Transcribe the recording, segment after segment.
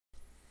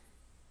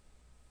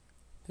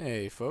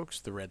Hey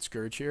folks, the Red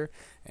Scourge here,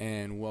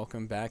 and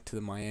welcome back to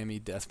the Miami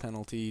Death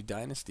Penalty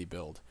Dynasty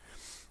build.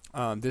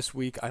 This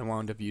week I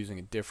wound up using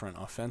a different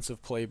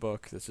offensive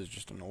playbook. This is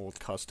just an old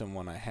custom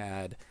one I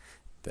had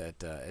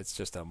that it's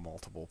just a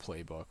multiple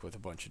playbook with a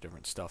bunch of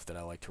different stuff that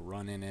I like to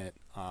run in it.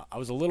 I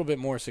was a little bit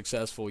more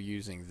successful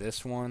using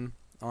this one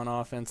on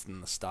offense than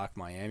the stock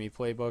Miami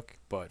playbook,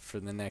 but for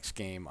the next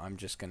game I'm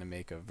just going to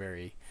make a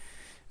very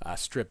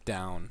stripped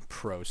down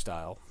pro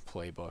style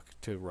playbook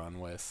to run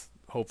with,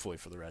 hopefully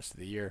for the rest of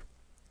the year.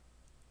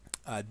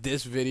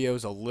 This video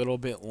is a little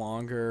bit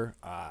longer.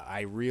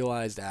 I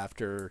realized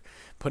after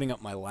putting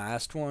up my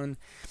last one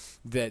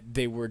that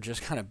they were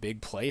just kind of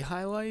big play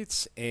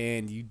highlights,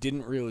 and you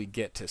didn't really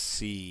get to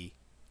see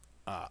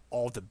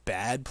all the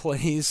bad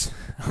plays.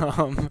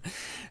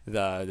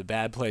 The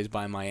bad plays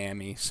by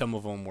Miami. Some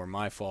of them were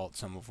my fault.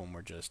 Some of them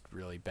were just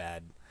really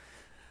bad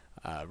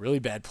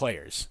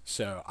players.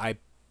 So I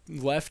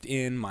left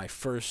in my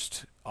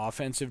first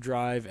offensive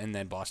drive and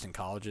then Boston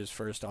College's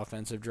first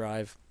offensive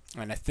drive,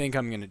 and I think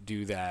I'm going to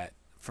do that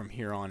from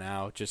here on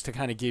out just to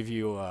kind of give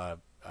you a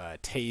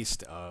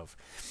taste of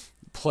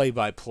play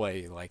by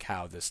play, like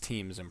how this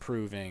team is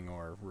improving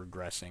or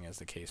regressing as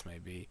the case may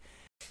be.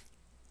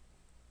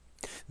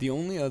 The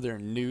only other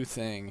new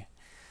thing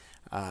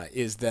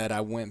is that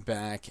I went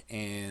back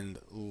and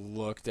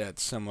looked at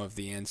some of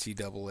the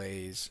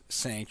NCAA's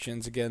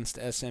sanctions against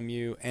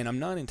SMU, and I'm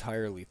not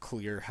entirely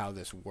clear how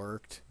this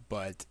worked,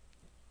 but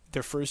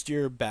their first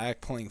year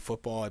back playing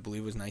football, I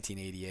believe, was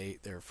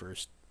 1988, their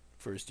first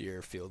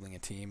year fielding a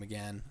team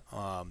again.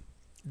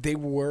 They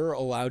were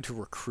allowed to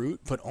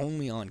recruit, but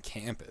only on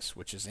campus,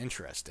 which is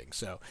interesting.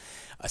 So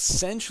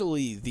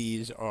essentially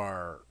these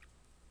are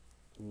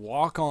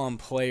walk-on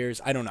players.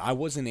 I don't know. I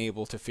wasn't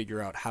able to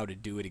figure out how to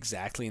do it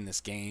exactly in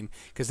this game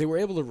because they were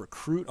able to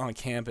recruit on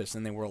campus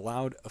and they were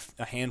allowed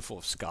a handful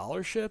of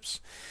scholarships,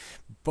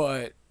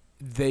 but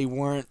they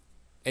weren't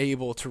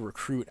able to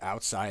recruit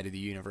outside of the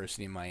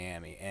University of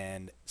Miami.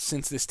 And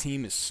since this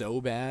team is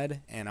so bad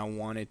and I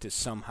wanted to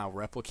somehow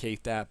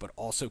replicate that but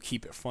also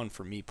keep it fun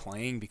for me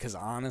playing, because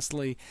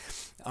honestly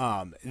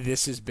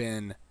this has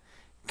been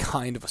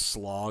kind of a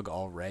slog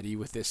already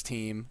with this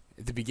team.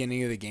 At the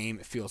beginning of the game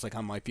it feels like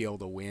I might be able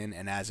to win,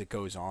 and as it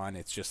goes on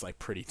it's just like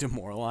pretty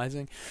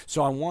demoralizing.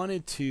 So I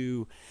wanted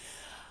to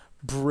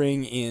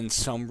bring in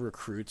some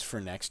recruits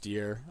for next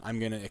year. I'm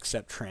going to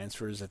accept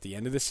transfers at the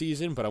end of the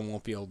season, but I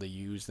won't be able to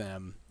use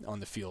them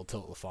on the field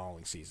till the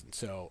following season.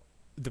 So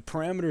the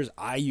parameters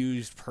I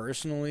used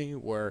personally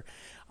were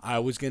I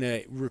was going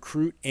to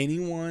recruit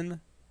anyone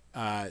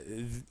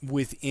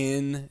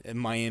within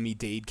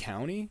Miami-Dade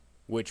County,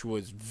 which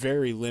was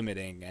very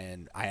limiting,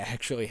 and I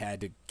actually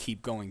had to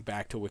keep going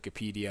back to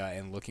Wikipedia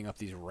and looking up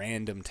these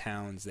random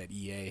towns that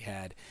EA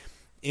had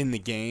in the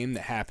game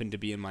that happened to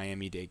be in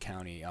Miami-Dade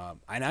County.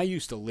 And I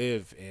used to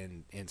live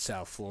in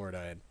South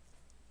Florida, and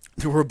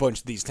there were a bunch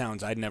of these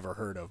towns I'd never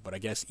heard of, but I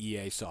guess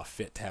EA saw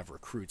fit to have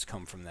recruits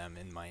come from them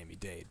in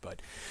Miami-Dade.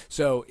 But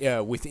so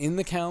within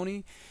the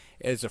county,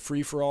 it's a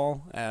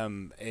free-for-all.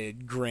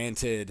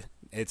 Granted,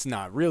 it's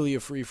not really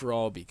a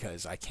free-for-all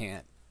because I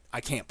can't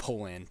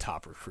pull in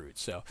top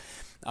recruits. So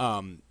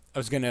I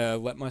was going to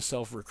let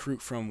myself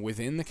recruit from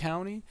within the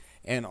county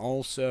and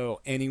also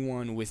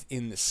anyone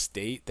within the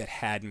state that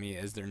had me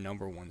as their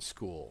 #1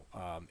 school.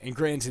 And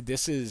granted,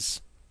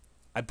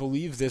 I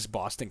believe this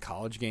Boston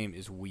College game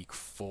is week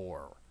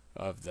 4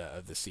 of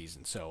the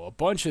season. So a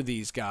bunch of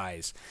these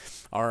guys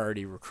are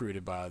already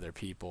recruited by other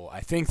people.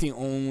 I think the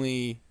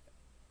only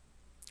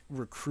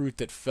recruit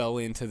that fell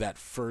into that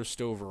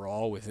first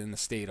overall within the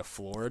state of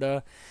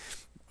Florida,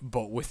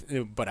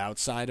 but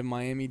outside of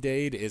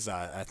Miami-Dade, is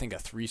I think a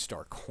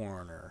 3-star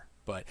corner.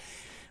 But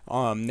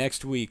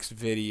next week's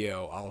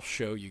video, I'll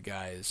show you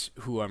guys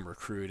who I'm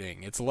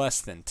recruiting. It's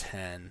less than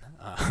 10.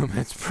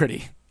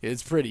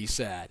 It's pretty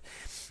sad,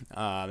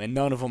 and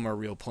none of them are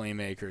real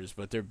playmakers,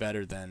 but they're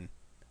better than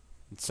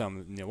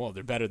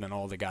they're better than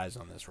all the guys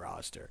on this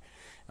roster.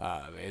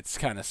 It's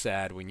kind of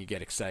sad when you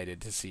get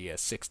excited to see a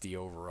 60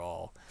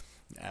 overall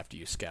after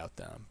you scout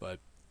them, but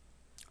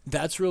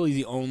that's really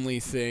the only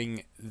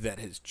thing that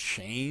has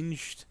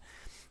changed.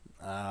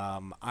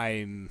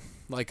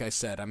 Like I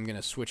said, I'm going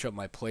to switch up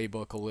my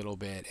playbook a little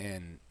bit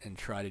and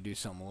try to do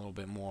something a little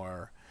bit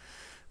more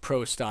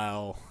pro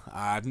style.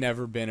 I've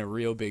never been a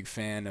real big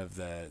fan of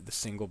the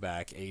single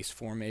back ace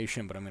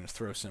formation, but I'm going to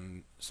throw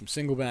some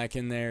single back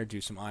in there,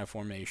 do some I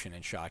formation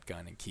and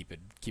shotgun, and keep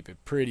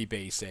it pretty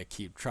basic.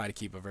 Try to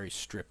keep a very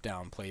stripped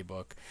down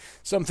playbook,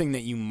 something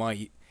that you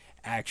might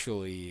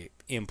actually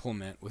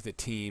implement with a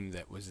team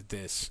that was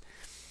this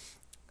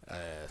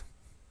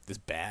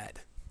bad.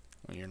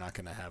 Well, you're not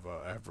going to have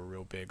a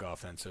real big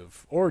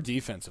offensive or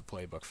defensive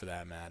playbook for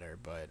that matter,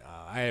 but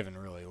I haven't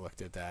really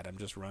looked at that. I'm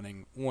just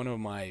running one of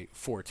my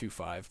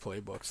 4-2-5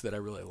 playbooks that I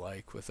really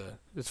like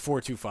it's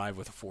 4-2-5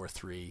 with a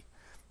 4-3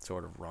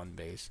 sort of run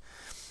base.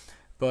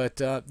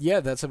 But yeah,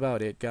 that's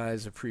about it,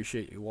 guys.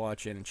 Appreciate you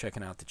watching and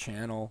checking out the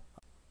channel.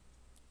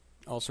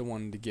 Also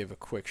wanted to give a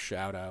quick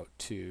shout out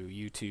to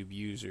YouTube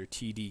user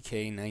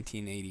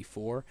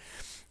TDK1984.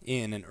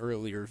 In an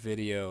earlier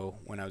video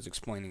when I was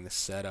explaining the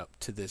setup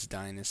to this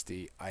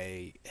dynasty,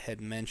 I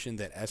had mentioned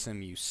that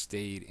SMU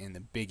stayed in the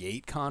Big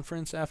 8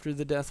 conference after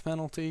the death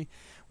penalty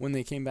when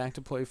they came back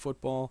to play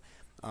football.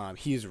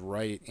 He's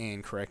right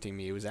in correcting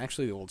me. It was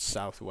actually the old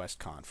Southwest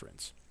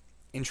Conference.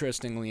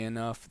 Interestingly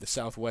enough, the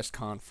Southwest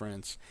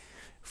Conference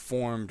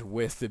formed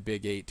with the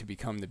Big 8 to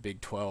become the Big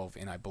 12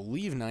 in, I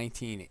believe,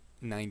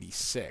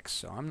 1996.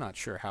 So I'm not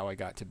sure how I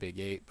got to Big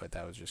 8, but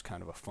that was just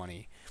kind of a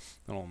funny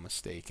little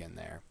mistake in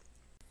there.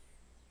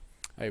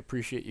 I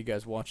appreciate you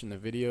guys watching the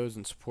videos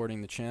and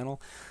supporting the channel.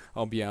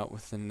 I'll be out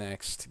with the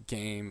next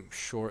game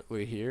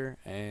shortly here,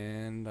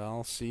 and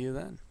I'll see you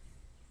then.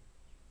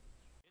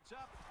 It's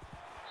up.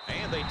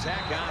 And they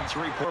tack on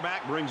 3.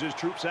 Quarterback brings his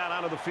troops out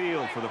onto the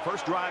field for the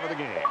first drive of the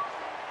game.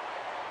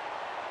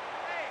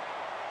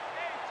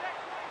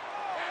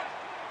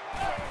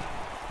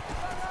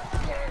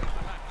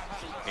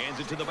 Hands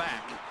it to the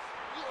back.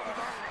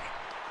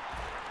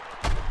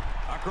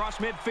 Across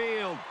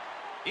midfield.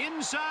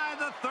 Inside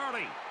the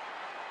 30.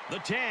 The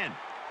 10.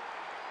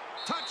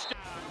 Touchdown,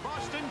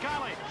 Boston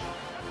College.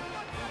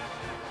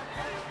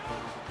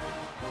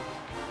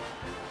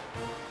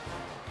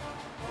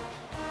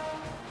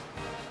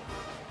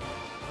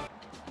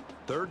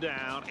 Third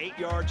down, 8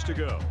 yards to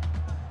go.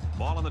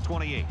 Ball on the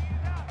 28.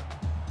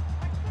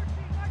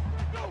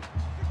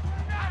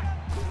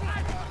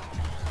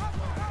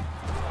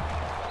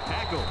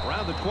 Tackle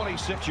around the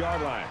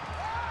 26-yard line.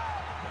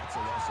 That's a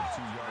loss of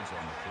 2 yards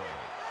on the play.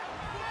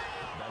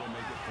 That'll make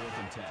it 4th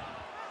and 10.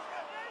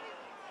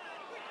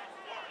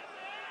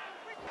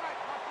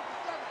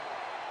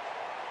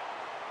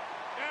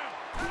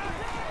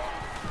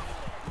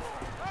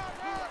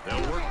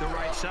 They'll work the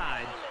right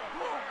side.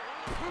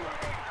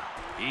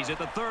 He's at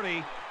the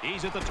 30.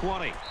 He's at the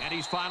 20. And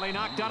he's finally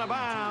knocked out of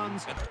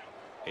bounds.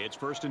 It's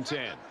 1st and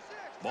 10.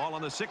 Ball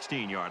on the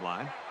 16-yard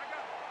line.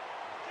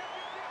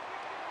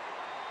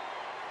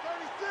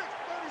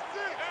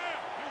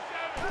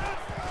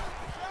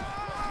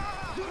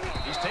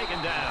 He's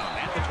taken down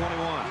at the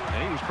 21.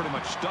 And he was pretty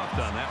much stuffed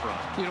on that run.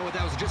 You know what?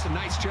 That was just a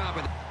nice job.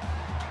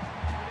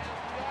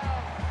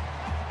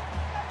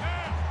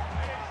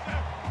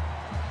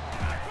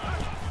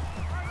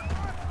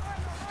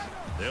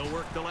 They'll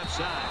work the left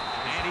side.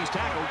 And he's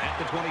tackled at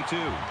the 22.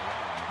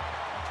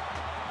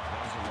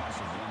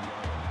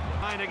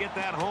 Trying to get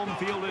that home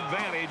field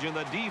advantage, and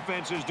the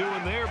defense is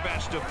doing their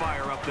best to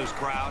fire up this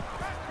crowd.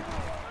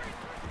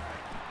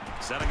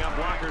 Setting up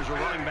blockers or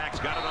running backs.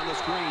 Got it on the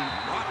screen.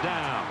 Brought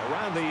down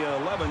around the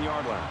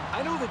 11-yard line.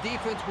 I know the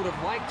defense would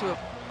have liked to have.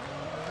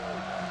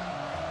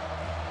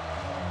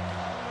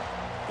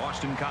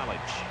 Boston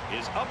College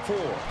is up 4.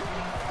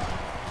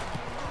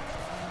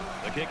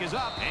 The kick is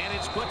up, and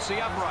it splits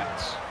the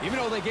uprights. Even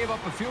though they gave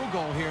up a field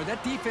goal here,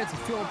 that defense is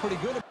feeling pretty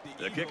good.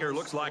 The kicker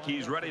looks like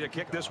he's ready to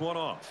kick this one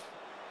off.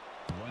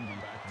 Running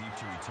back deep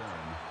to return.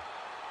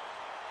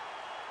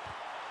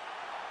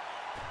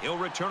 He'll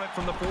return it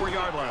from the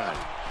 4-yard line.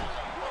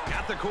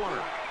 At the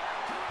corner.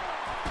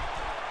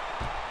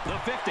 The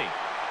 50.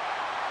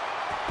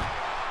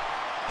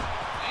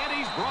 And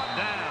he's brought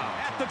down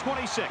at the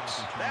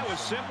 26. That was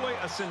simply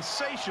a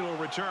sensational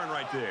return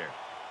right there.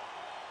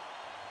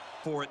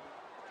 For it.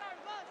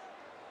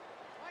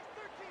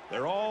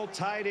 They're all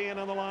tied in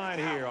on the line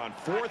here on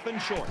 4th and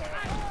short.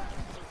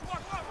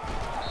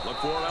 Look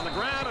for it on the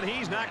ground, and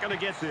he's not going to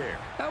get there.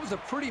 That was a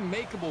pretty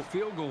makeable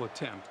field goal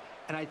attempt,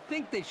 and I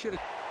think they should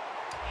have.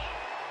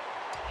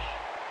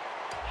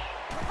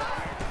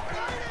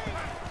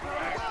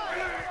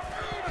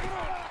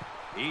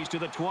 He's to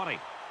the 20,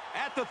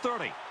 at the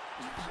 30.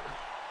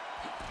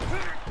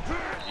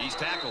 He's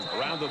tackled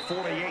around the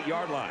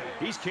 48-yard line.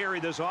 He's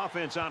carried this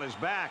offense on his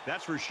back,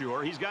 that's for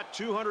sure. He's got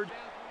 200.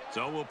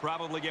 So we'll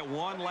probably get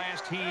one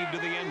last heave to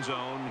the end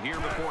zone here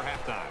before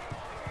halftime.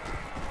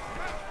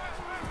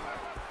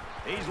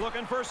 He's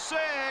looking for 6.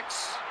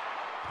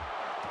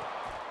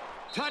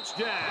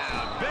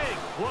 Touchdown. Big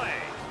play.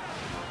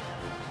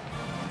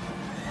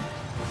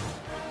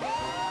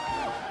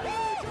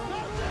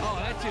 Oh,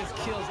 that just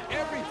kills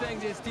everything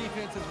this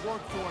defense has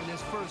worked for in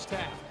this first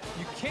half.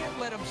 You can't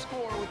let them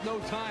score with no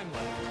time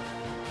left.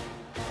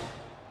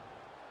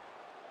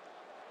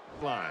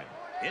 Line.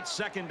 It's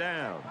 2nd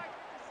down.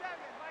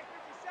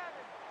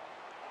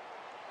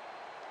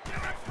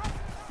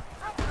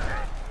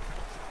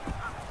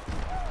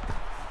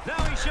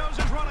 Now he shows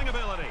his running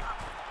ability.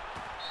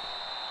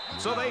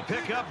 So they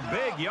pick up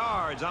big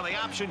yards on the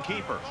option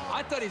keeper.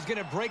 I thought he was going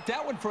to break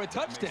that one for a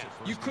touchdown.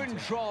 You couldn't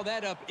draw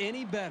that up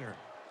any better.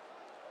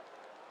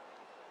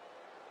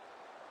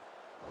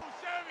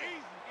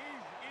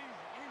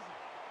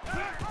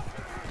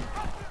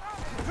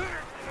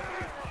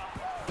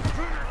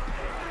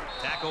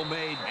 Tackle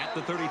made at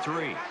the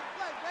 33.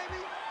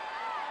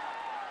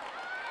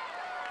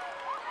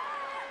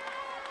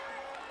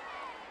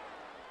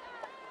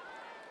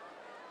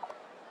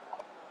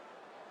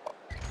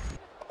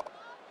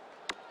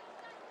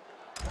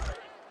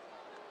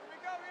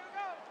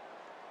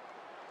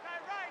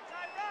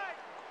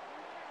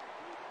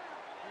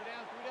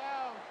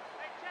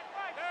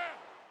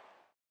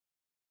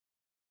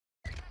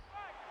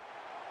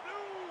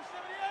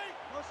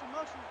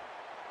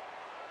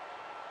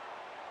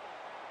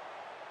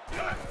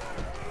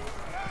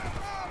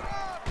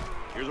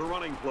 Here's a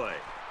running play.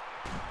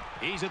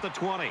 He's at the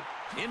 20.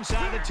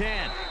 Inside the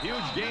 10.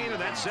 Huge gain,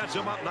 and that sets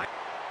him up nice.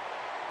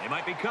 They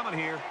might be coming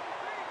here.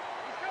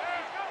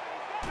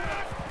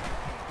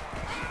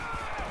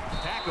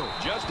 Tackle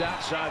just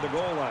outside the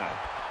goal line.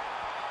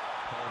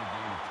 Called a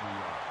gain of 3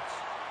 yards.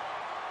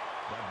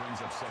 That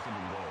brings up 2nd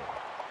and goal.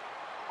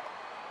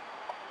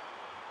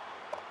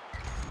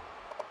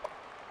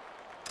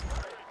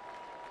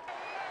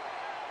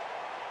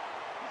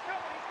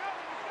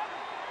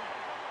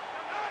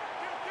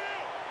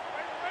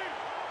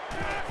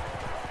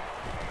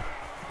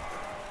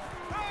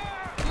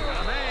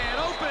 A man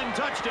open,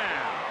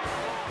 touchdown.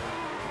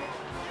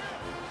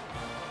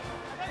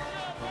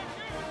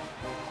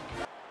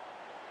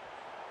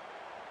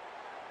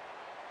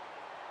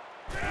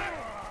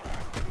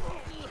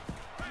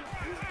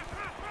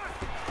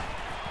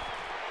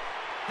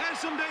 Has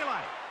some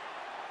daylight.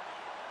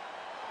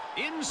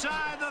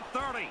 Inside the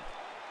 30.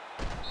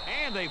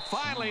 And they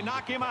finally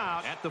knock him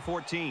out at the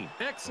 14.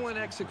 Excellent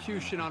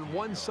execution on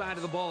one side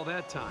of the ball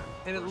that time.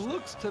 And it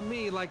looks to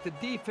me like the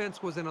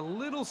defense was in a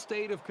little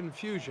state of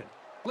confusion.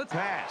 Let's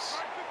Pass.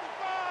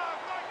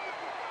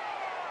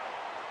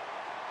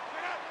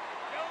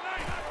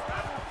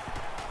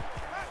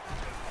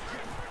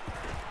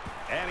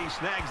 And he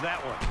snags that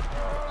one.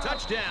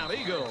 Touchdown,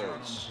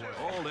 Eagles.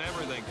 Hold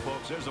everything,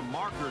 folks. There's a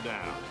marker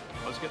down.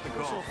 Let's get the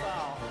call. Personal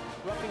foul,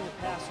 roughing the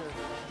passer,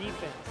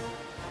 defense.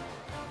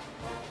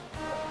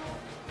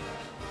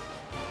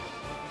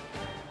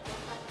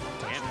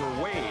 And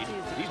for Wade,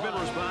 he's been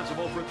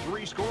responsible for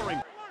 3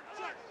 scoring.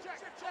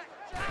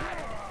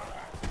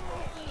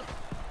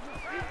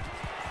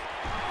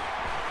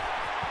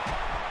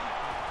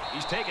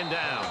 He's taken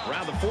down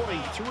around the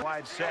 43.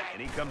 Wide set,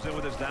 and he comes in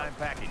with his dime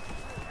package.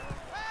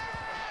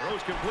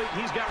 Throws complete.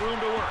 He's got room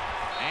to work.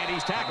 And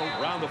he's tackled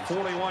around the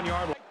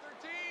 41-yard line.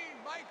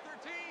 Mike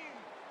 13.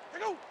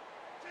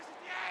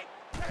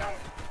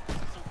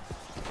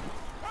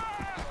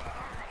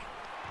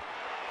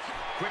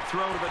 Quick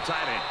throw to the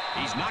tight end.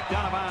 He's knocked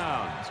out of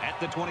bounds at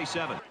the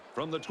 27.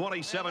 From the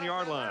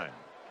 27-yard line.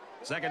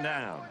 2nd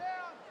down.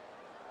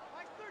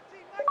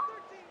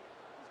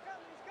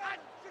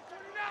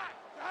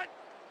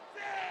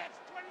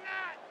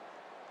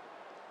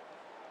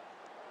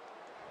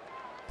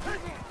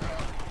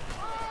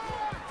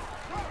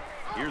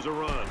 Here's a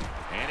run.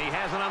 And he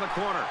has it on the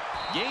corner.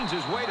 Gains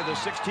his way to the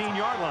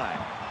 16-yard line.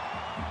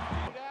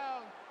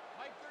 Down.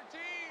 Mike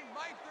 13.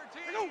 Mike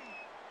 13.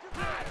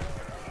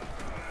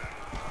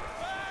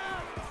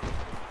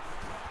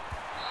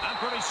 I'm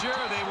pretty sure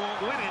they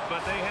won't win it,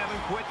 but they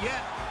haven't quit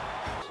yet.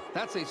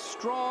 That's a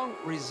strong,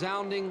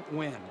 resounding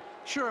win.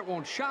 Sure, it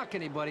won't shock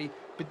anybody,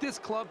 but this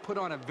club put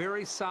on a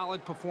very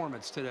solid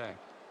performance today.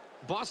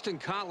 Boston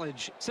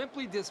College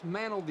simply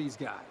dismantled these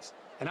guys,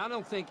 and I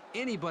don't think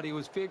anybody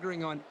was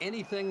figuring on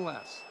anything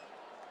less.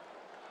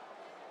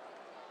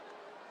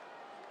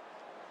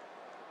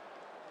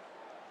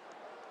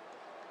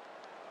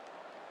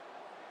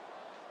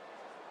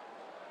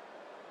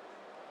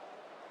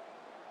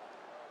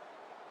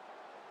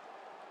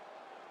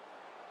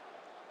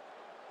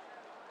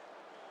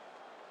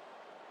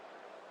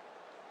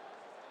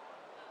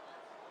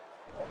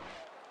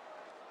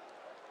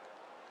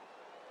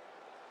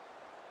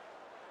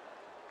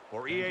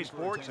 For EA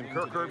Sports and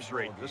Kirk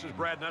Herbstreit, this is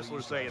Brad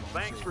Nessler saying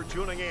thanks for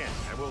tuning in,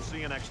 and we'll see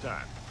you next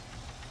time.